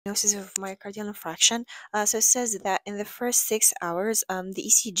Diagnosis of myocardial infarction. So it says that in the first 6 hours, the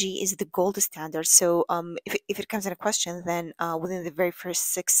ECG is the gold standard. So if it comes in a question, then within the very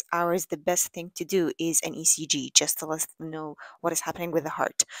first 6 hours, the best thing to do is an ECG just to let them know what is happening with the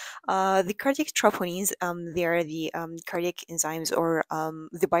heart. The cardiac troponins, they are the cardiac enzymes or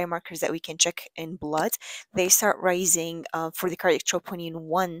the biomarkers that we can check in blood. They start rising for the cardiac troponin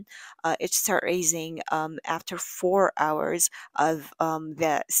 1. It start rising after 4 hours of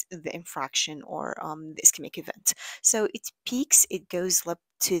the infraction or the ischemic event. So it peaks, it goes up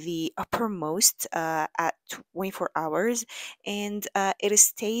to the uppermost at 24 hours, and it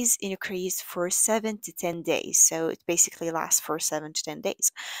stays increased for 7 to 10 days. So it basically lasts for 7 to 10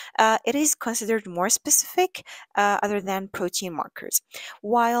 days. It is considered more specific other than protein markers.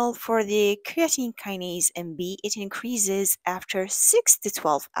 While for the creatine kinase MB, it increases after 6 to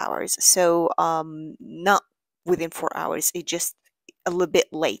 12 hours. So not within 4 hours, it just a little bit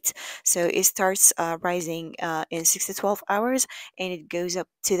late. So it starts rising in 6 to 12 hours, and it goes up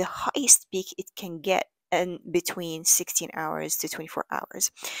to the highest peak it can get in between 16 hours to 24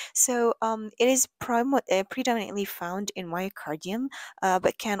 hours. So it is predominantly found in myocardium,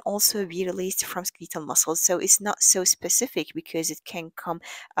 but can also be released from skeletal muscles. So it's not so specific because it can come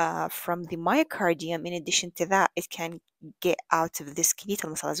from the myocardium. In addition to that, it can get out of the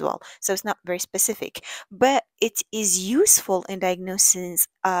skeletal muscle as well. So it's not very specific, but it is useful in diagnosis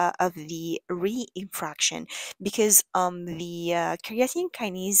of the re-infraction because the creatine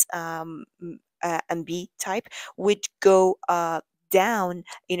kinase MB type would go down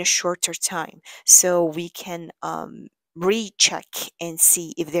in a shorter time. So we can recheck and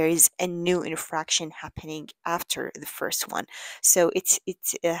see if there is a new infraction happening after the first one. So it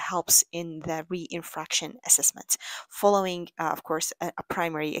helps in the re-infraction assessment following, of course, a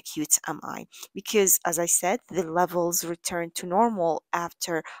primary acute MI, because as I said, the levels return to normal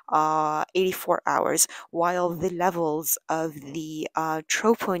after 84 hours, while the levels of the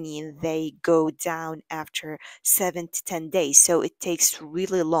troponin, they go down after 7 to 10 days. So it takes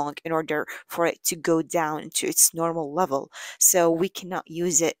really long in order for it to go down to its normal level. So we cannot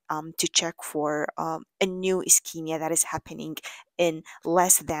use it to check for a new ischemia that is happening in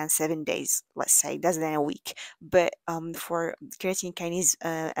less than 7 days, let's say, less than a week. But for creatine kinase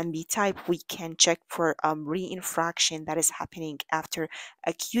MB type, we can check for re-infraction that is happening after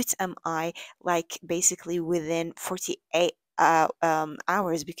acute MI, like basically within 48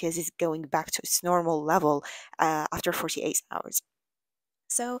 hours, because it's going back to its normal level after 48 hours.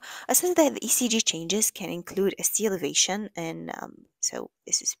 So I said that the ECG changes can include ST elevation, and so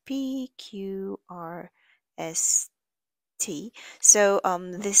this is P, Q, R, S, T. So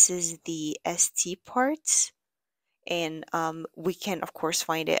this is the ST part, and we can of course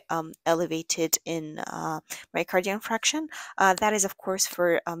find it elevated in myocardial infarction. That is of course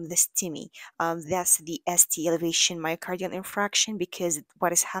for the STEMI. That's the ST elevation myocardial infarction, because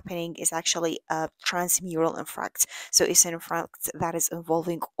what is happening is actually a transmural infarct. So it's an infarct that is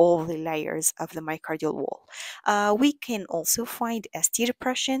involving all the layers of the myocardial wall. We can also find ST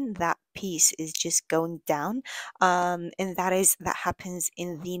depression. That piece is just going down, and that happens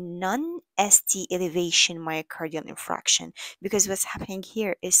in the non-ST elevation myocardial infraction, because what's happening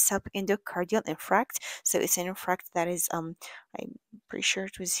here is subendocardial infarct. So it's an infarct that is I'm pretty sure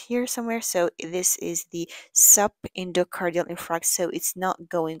it was here somewhere. So this is the subendocardial infarct. So it's not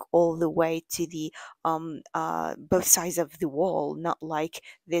going all the way to the both sides of the wall, not like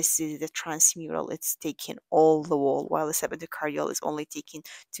this is the transmural. It's taking all the wall, while the subendocardial is only taking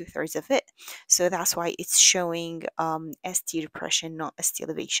 2/3 of it. So that's why it's showing ST depression, not ST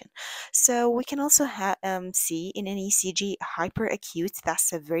elevation. So we can also see in an ECG hyperacute,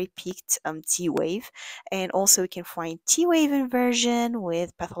 that's a very peaked T wave, and also we can find T wave inversion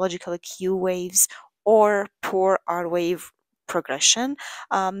with pathological Q waves or poor R wave progression.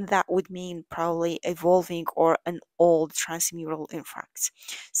 That would mean probably evolving or an old transmural infarct.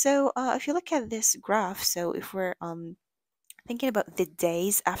 So if you look at this graph, so if we're thinking about the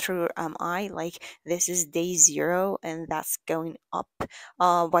days after I, like this is day 0 and that's going up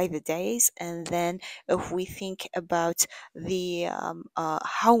by the days. And then if we think about the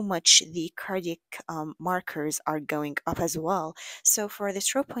how much the cardiac markers are going up as well. So for the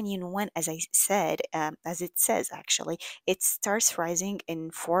troponin 1, as I said, as it says actually, it starts rising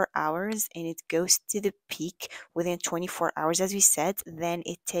in 4 hours and it goes to the peak within 24 hours, as we said. Then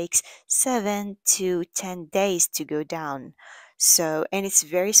it takes 7 to 10 days to go down. So, and it's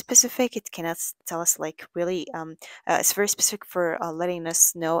very specific. It cannot tell us like really, it's very specific for letting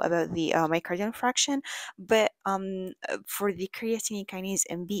us know about the myocardial infraction. But for the creatine kinase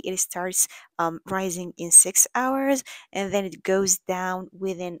MB, it starts rising in 6 hours, and then it goes down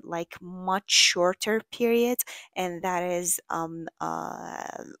within like much shorter period, and that is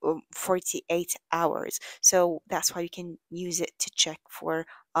 48 hours. So that's why you can use it to check for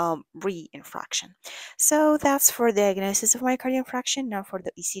reinfraction. So that's for diagnosis of myocardial infarction. Now for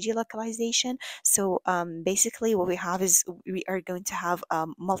the ECG localization. So basically what we have is we are going to have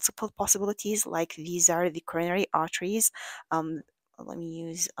multiple possibilities, like these are the coronary arteries. Um, Let me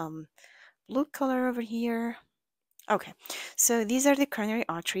use blue color over here. Okay, so these are the coronary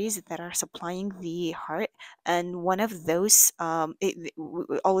arteries that are supplying the heart, and one of those,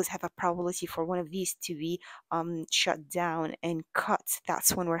 we always have a probability for one of these to be shut down and cut.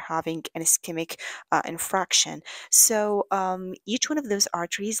 That's when we're having an ischemic infraction. So each one of those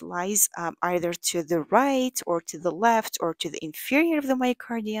arteries lies either to the right or to the left or to the inferior of the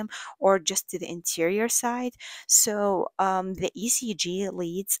myocardium or just to the interior side. So the ECG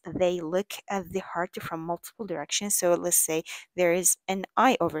leads, they look at the heart from multiple directions. So let's say there is an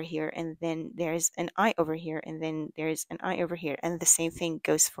eye over here, and then there's an eye over here, and then there's an eye over here, and the same thing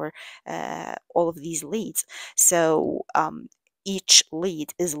goes for all of these leads. So each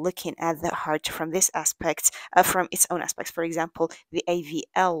lead is looking at the heart from this aspect, from its own aspects. For example, the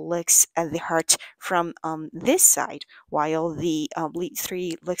AVL looks at the heart from this side, while the lead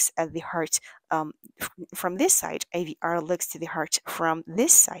 3 looks at the heart um, from this side. AVR looks to the heart from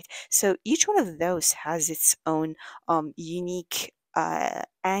this side. So each one of those has its own unique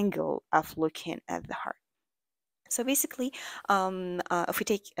angle of looking at the heart. So basically,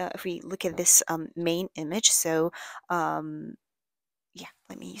 if we look at this main image, so um, yeah,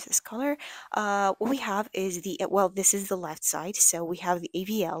 let me use this color. What we have is the, well, this is the left side. So we have the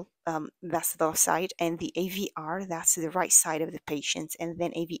AVL, that's the left side, and the AVR, that's the right side of the patient, and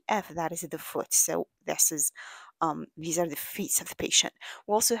then AVF, that is the foot. So this is, these are the feet of the patient.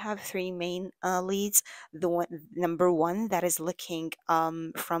 We also have three main leads. The one, number one, that is looking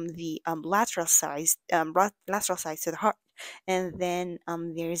from the lateral side, lateral side to the heart, and then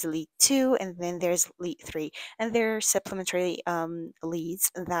there's lead 2, and then there's lead 3, and there are supplementary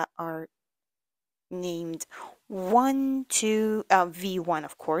leads that are named 1, 2, V1,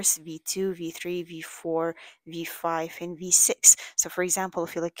 of course, V2, V3, V4, V5, and V6. So, for example,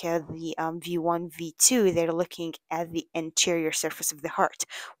 if you look at the V1, V2, they're looking at the anterior surface of the heart,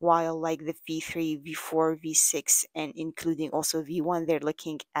 while like the V3, V4, V6, and including also V1, they're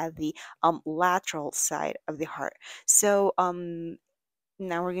looking at the lateral side of the heart. So,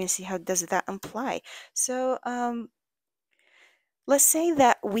 now we're going to see how does that apply. So, let's say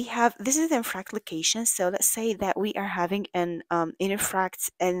that we have, this is the infract location. So let's say that we are having an infract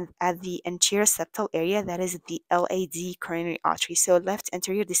and at the anterior septal area, that is the LAD coronary artery. So left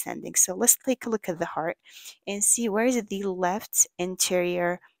anterior descending. So let's take a look at the heart and see where is the left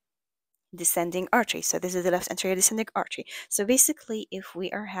anterior descending artery. So this is the left anterior descending artery. So basically, if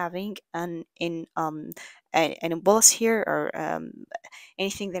we are having an embolus here, or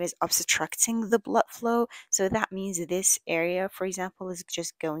anything that is obstructing the blood flow, so that means this area, for example, is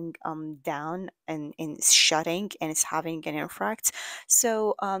just going down and shutting, and it's having an infract.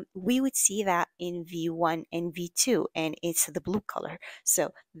 So we would see that in V1 and V2, and it's the blue color.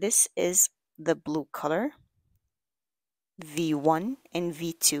 So this is the blue color, V1 and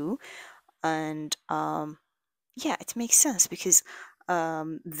V2, and yeah, it makes sense because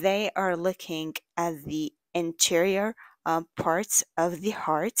they are looking at the anterior parts of the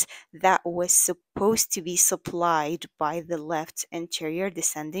heart that was supposed to be supplied by the left anterior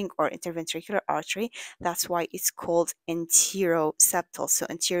descending or interventricular artery. That's why it's called anteroseptal. So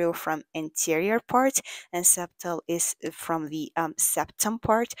anterior from anterior part, and septal is from the septum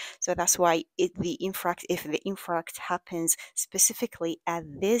part. So that's why if the infract happens specifically at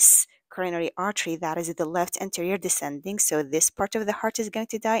this coronary artery, that is the left anterior descending, so this part of the heart is going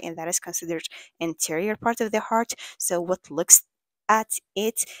to die, and that is considered anterior part of the heart. So what looks at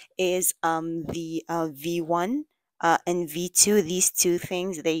it is the V1 and V2. These two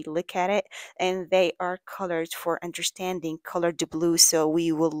things, they look at it, and they are colored for understanding, colored blue. So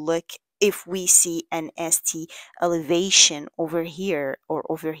we will look if we see an ST elevation over here or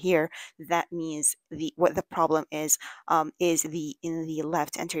over here, that means the what the problem is the in the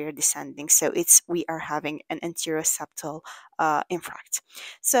left anterior descending. So it's we are having an anterior septal infract.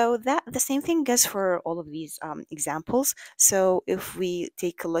 So that the same thing goes for all of these examples. So if we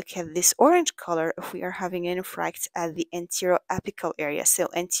take a look at this orange color, if we are having an infract at the anterior apical area, so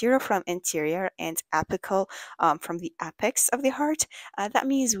anterior from anterior and apical from the apex of the heart, that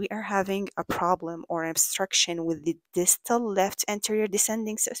means we are having a problem or an obstruction with the distal left anterior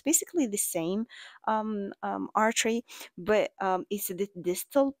descending. So it's basically the same artery, but it's the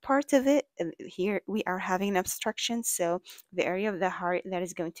distal part of it. Here we are having an obstruction. So the area of the heart that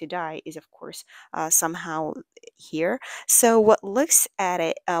is going to die is, of course, somehow here. So what looks at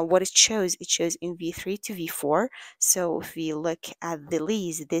it, what it shows in V3 to V4. So if we look at the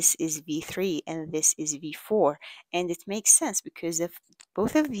leads, this is V3 and this is V4. And it makes sense because if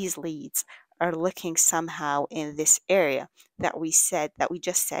both of these leads are looking somehow in this area that we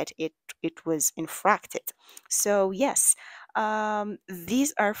just said it was infracted. So yes,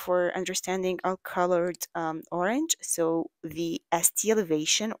 these are for understanding our colored orange. So the ST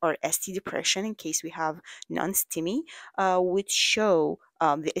elevation or ST depression, in case we have non-STEMI, would show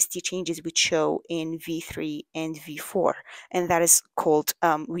the ST changes would show in V3 and V4, and that is called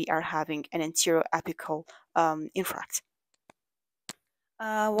we are having an anterior apical infract.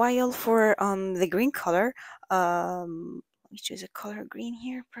 While for the green color, let me choose a color green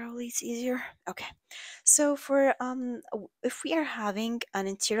here, probably it's easier. Okay. So for if we are having an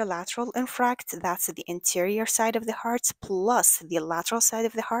anterior lateral infract, that's the interior side of the heart plus the lateral side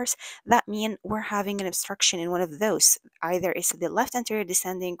of the heart, that means we're having an obstruction in one of those. Either it's the left anterior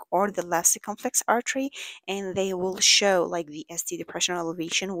descending or the left circumflex artery, and they will show like the ST depression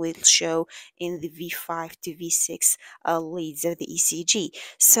elevation will show in the V5 to V6 leads of the ECG.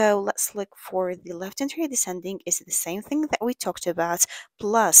 So let's look for the left anterior descending is the same thing that we talked about,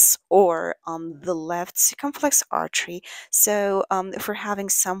 plus or the left circumflex artery. So if we're having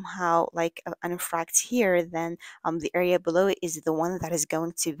somehow like an infract here, then the area below it is the one that is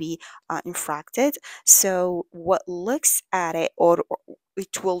going to be infracted. So what looks at it or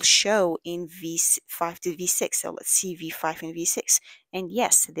it will show in V5 to V6. So let's see V5 and V6. And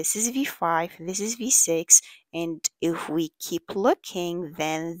yes, this is V5, this is V6. And if we keep looking,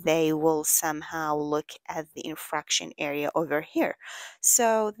 then they will somehow look at the infraction area over here.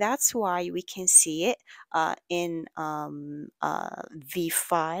 So that's why we can see it in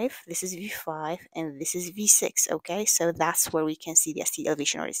V5. This is V5 and this is V6. Okay, so that's where we can see the ST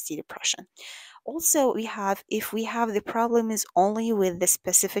elevation or ST depression. Also, we have if we have the problem is only with the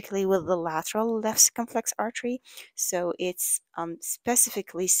specifically with the lateral left circumflex artery, so it's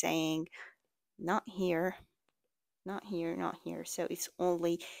specifically saying not here, not here, not here. So it's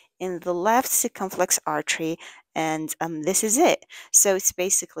only in the left circumflex artery, and this is it. So it's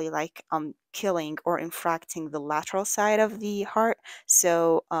basically like killing or infracting the lateral side of the heart.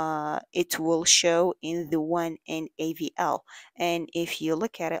 So it will show in the one in AVL. And if you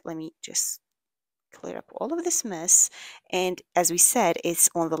look at it, let me just clear up all of this mess. And as we said, it's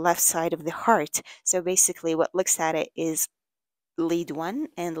on the left side of the heart. So basically what looks at it is lead 1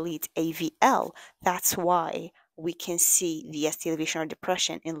 and lead AVL. That's why we can see the ST elevation or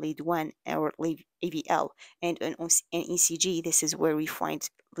depression in lead 1 or lead AVL. And in ECG, this is where we find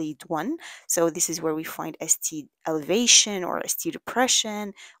lead 1. So this is where we find ST elevation or ST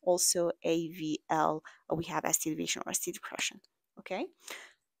depression. Also AVL, we have ST elevation or ST depression. Okay.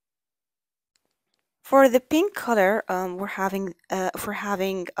 For the pink color, we're having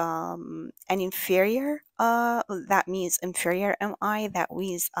an inferior. That means inferior MI. That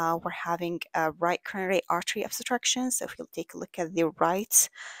means we're having a right coronary artery obstruction. So if you'll take a look at the right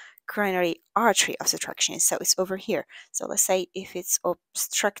coronary artery obstruction, so it's over here. So let's say if it's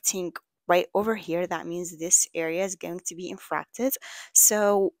obstructing right over here, that means this area is going to be infracted.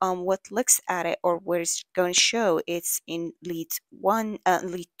 So what looks at it or what it's going to show, it's in lead 1,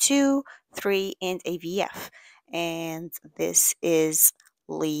 lead 2, 3, and AVF. And this is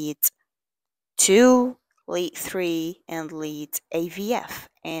lead 2, lead 3, and lead AVF.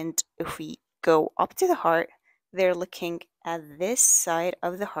 And if we go up to the heart, they're looking at this side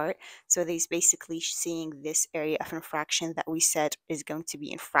of the heart. So they're basically seeing this area of infraction that we said is going to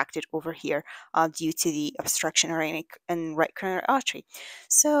be infracted over here due to the obstruction in right coronary artery.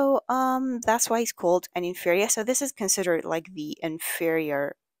 So that's why it's called an inferior. So this is considered like the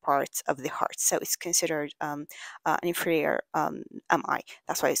inferior part of the heart. So it's considered an inferior MI.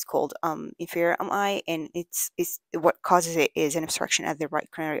 That's why it's called inferior MI, and it's what causes it is an obstruction at the right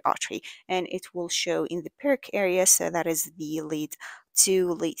coronary artery, and it will show in the peric area. So that is the lead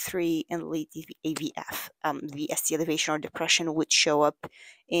 2, late 3, and late AVF. The ST elevation or depression would show up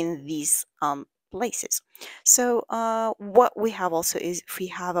in these places. So what we have also is if we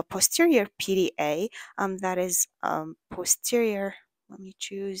have a posterior PDA, that is posterior, let me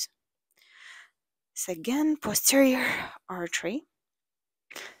choose this again, posterior artery.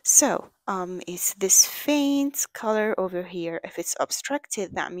 So, it's this faint color over here. If it's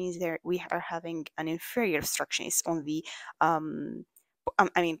obstructed, that means there we are having an inferior obstruction. It's on the, I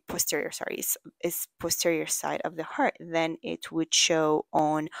mean, posterior. Sorry, it's posterior side of the heart. Then it would show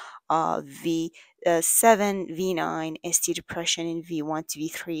on V7, V9, ST depression in V1 to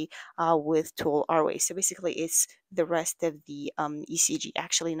V3 with total airway. So basically, it's the rest of the ECG.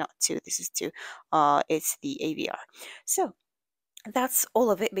 Actually, not two. This is two. It's the AVR. So that's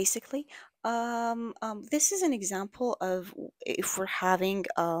all of it basically. This is an example of if we're having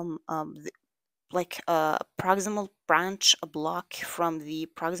like a proximal branch, a block from the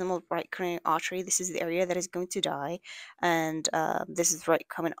proximal right coronary artery. This is the area that is going to die, and this is right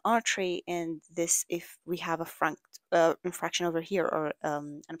common artery. And this, if we have a front infraction over here or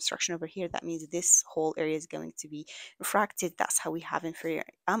an obstruction over here, that means this whole area is going to be infracted. That's how we have inferior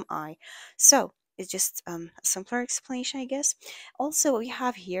MI. So it's just a simpler explanation, I guess. Also, what we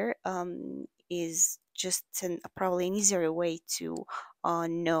have here is just probably an easier way to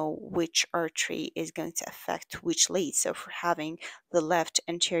know which artery is going to affect which lead. So if we're having the left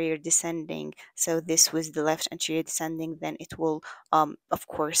anterior descending, so this was the left anterior descending, then it will, of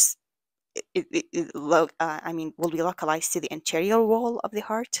course, I mean, will be localized to the anterior wall of the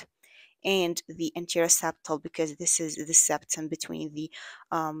heart and the anterior septal, because this is the septum between the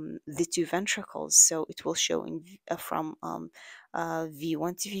two ventricles. So it will show in from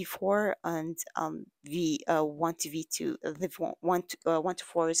V1 to V4 and V1 to V2. The 1 to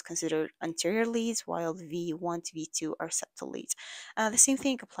 4 is considered anterior leads, while V1 to V2 are septal leads. The same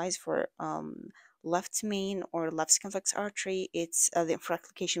thing applies for left main or left circumflex artery. It's the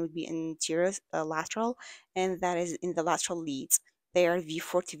infraction would be anterior lateral, and that is in the lateral leads. They are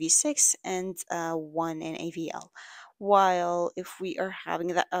V4 to V6 and 1 in AVL. While if we are having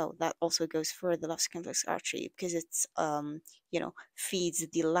that, oh, that also goes for the left circumflex artery because it's, feeds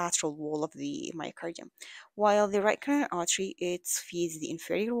the lateral wall of the myocardium. While the right coronary artery, it feeds the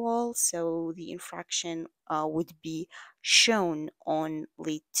inferior wall, so the infraction would be shown on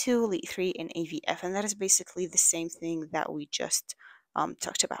lead 2, lead 3, and AVF, and that is basically the same thing that we just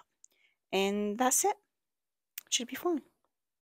talked about. And that's it. Should be fine.